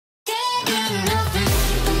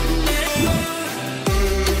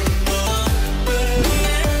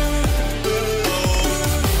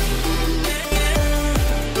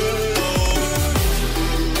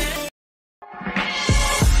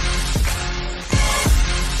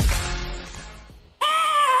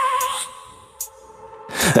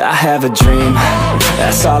I have a dream,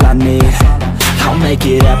 that's all I need. I'll make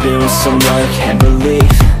it happen with some work and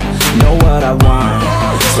belief. Know what I want,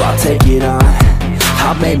 so I'll take it on.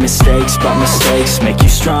 I've made mistakes, but mistakes make you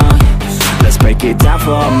strong. Let's break it down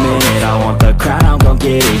for a minute. I want the crown, I'm gon'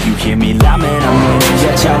 get it. You hear me loud, man, I'm winning.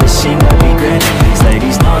 Yeah, jealousy will be grinning. These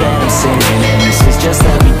ladies know that I'm sinning, and this is just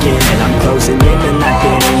the beginning. I'm closing in the night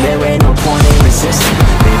inning. There ain't no point in resisting.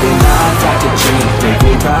 Living life like a dream, live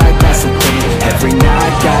it right, that's the thing. Every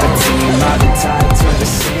night, got a team, I've been tied to the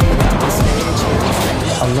scene.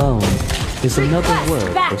 Alone is another word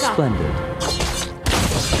for splendid.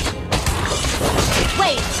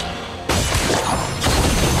 Wait!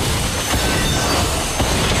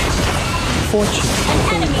 Fortune. An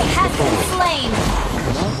enemy has been slain!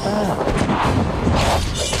 Not bad.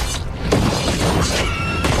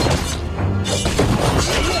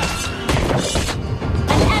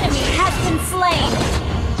 An enemy has been slain!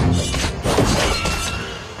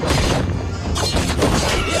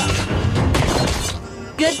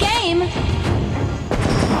 Good game!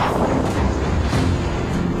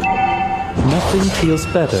 Nothing feels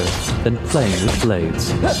better than playing with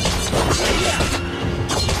blades.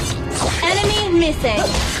 Enemy missing!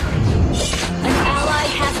 An ally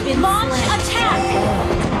has been launch attack!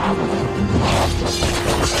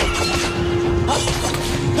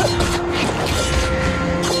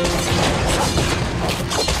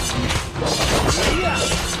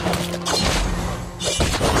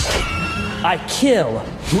 I kill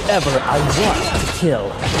whoever I want to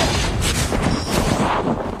kill.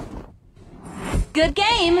 Good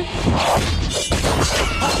game!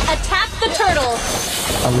 Attack the turtle!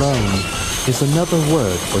 Alone is another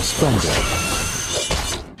word for splendid.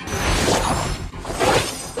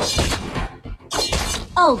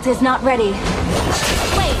 Ult is not ready.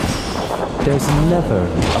 Wait! There's never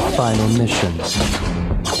a final mission.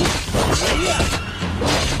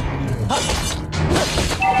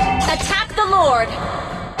 Attack the Lord!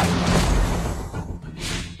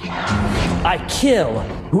 I kill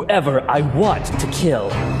whoever I want to kill.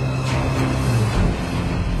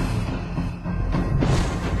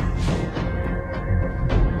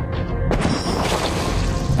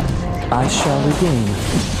 I shall regain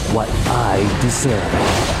what I deserve.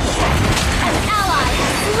 An ally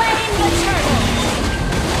has slain the turtle!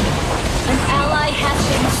 An ally has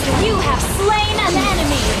been... You have slain an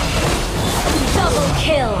enemy! Double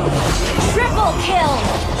kill! Triple kill!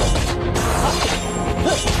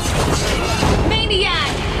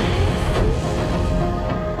 Maniac!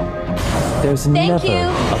 There's never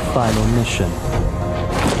a final mission.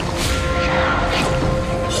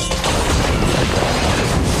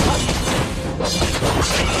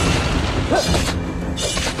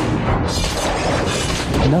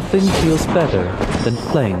 Nothing feels better than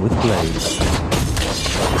playing with blades.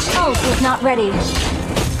 Ult is not ready.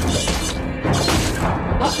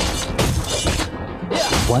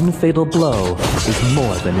 One fatal blow is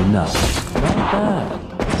more than enough. Not bad.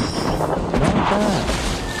 Not bad.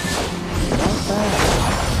 Not bad.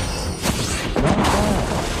 Not bad.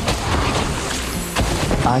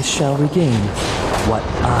 I shall regain what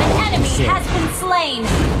I An enemy deserve. has been slain!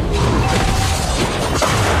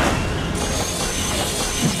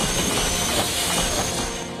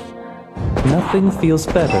 Nothing feels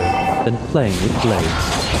better than playing with blades.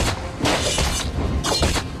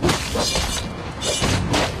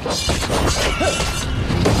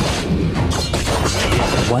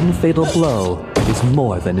 One fatal blow is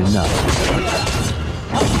more than enough.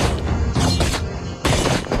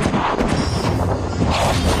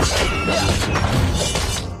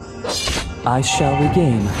 I shall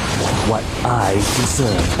regain what I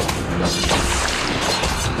deserve.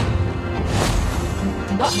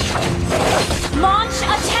 Launch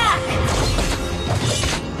attack!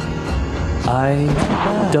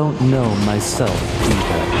 I don't know myself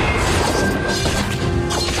either.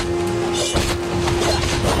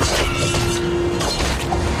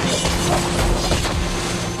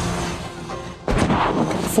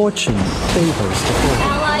 Fortune favors the bold.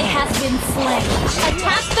 Ally has been slain.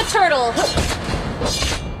 Attack the turtle!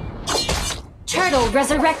 Turtle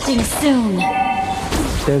resurrecting soon.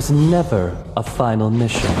 There's never a final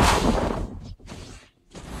mission.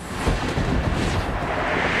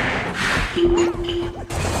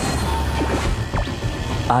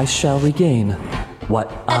 I shall regain what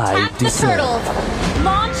I Attack the deserve. turtle!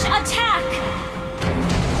 Launch attack!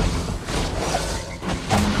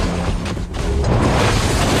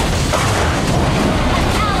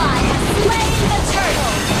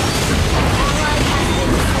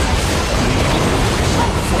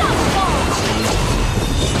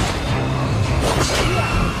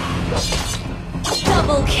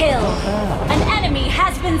 An enemy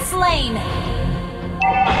has been slain.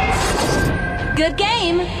 Good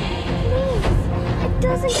game. It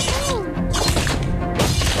doesn't count.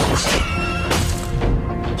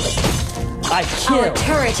 I kill. Our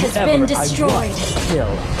turret has whoever been I destroyed. want to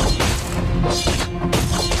kill.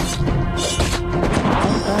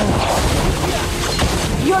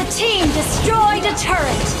 Your team destroyed a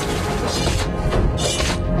turret.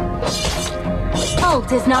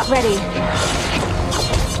 Ult is not ready.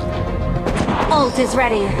 Ult is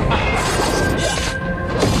ready.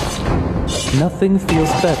 Nothing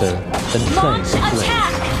feels better than playing Launch Flame.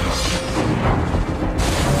 attack.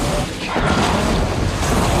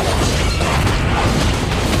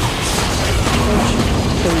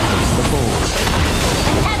 Favors the bold.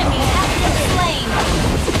 An enemy has been slain.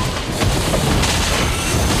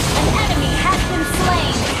 An enemy has been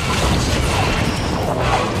slain.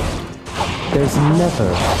 There's never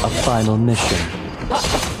a final mission.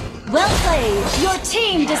 Well played. Your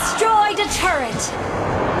team destroyed a turret.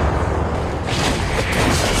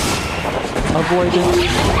 Avoid it An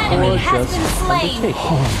enemy or has just been slain. undertake it.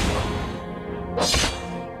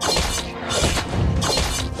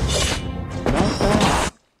 Not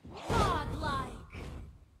bad. Godlike.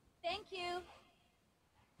 Thank you.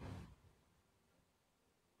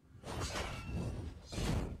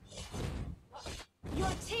 Your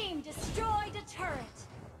team destroyed a turret.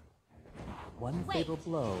 One Wait. fatal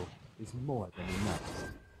blow is more than enough.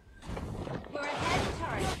 We're ahead of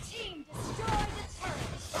turret. Your team destroyed a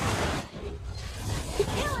turret.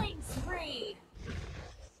 Killing spree.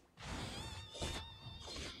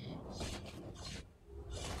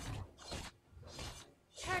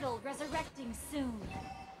 Turtle resurrecting soon.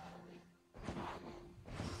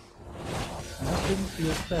 Nothing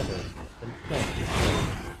feels better than playing Flame.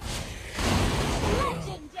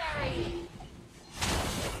 Legendary.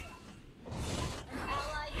 An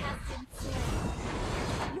ally has been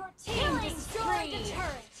slain. Your team destroyed a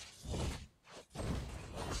turret.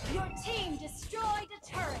 Your team destroyed a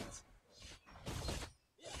turret.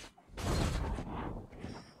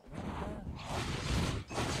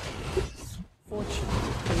 Fortune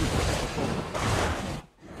favors the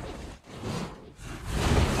bold.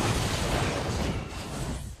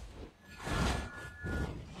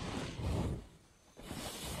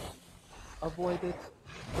 Avoid it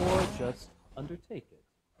or just undertake it.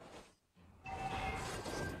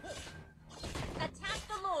 Attack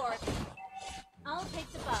the Lord. I'll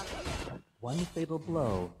take the buff. One fatal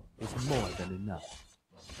blow is more than enough.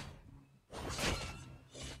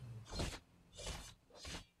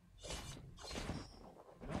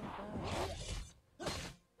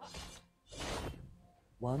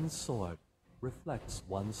 One sword reflects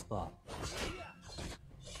one's thought.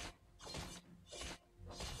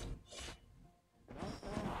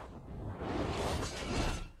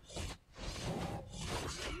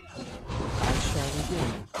 I shall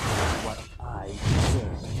regain what I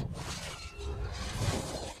deserve.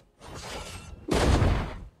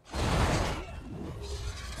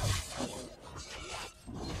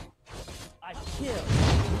 I kill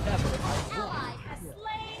whoever I want. Ally has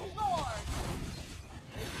slain Lord.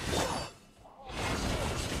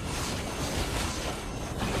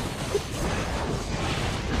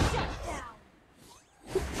 Shut down.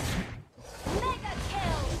 Mega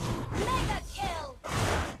kill. Mega kill.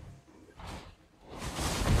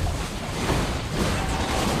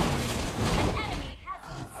 An enemy has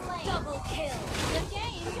been slain. Double kill. The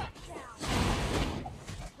game. Shut down.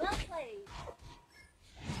 Well played.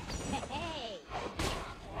 Hey.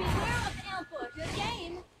 Beware of ambush. Good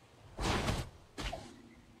game.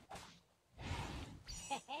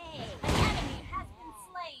 Hey. An enemy has been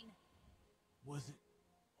slain. Was it?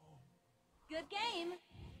 Good game.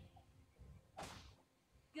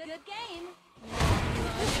 Good game. Good game.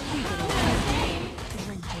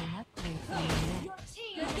 Your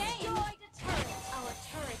team destroyed a turret. Our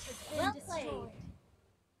turret has been destroyed.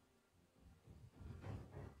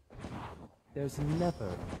 There's never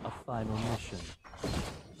a final mission.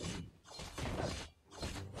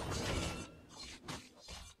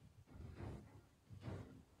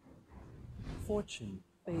 Fortune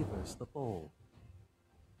favors the bold.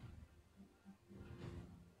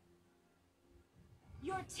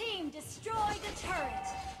 Your team destroyed a turret.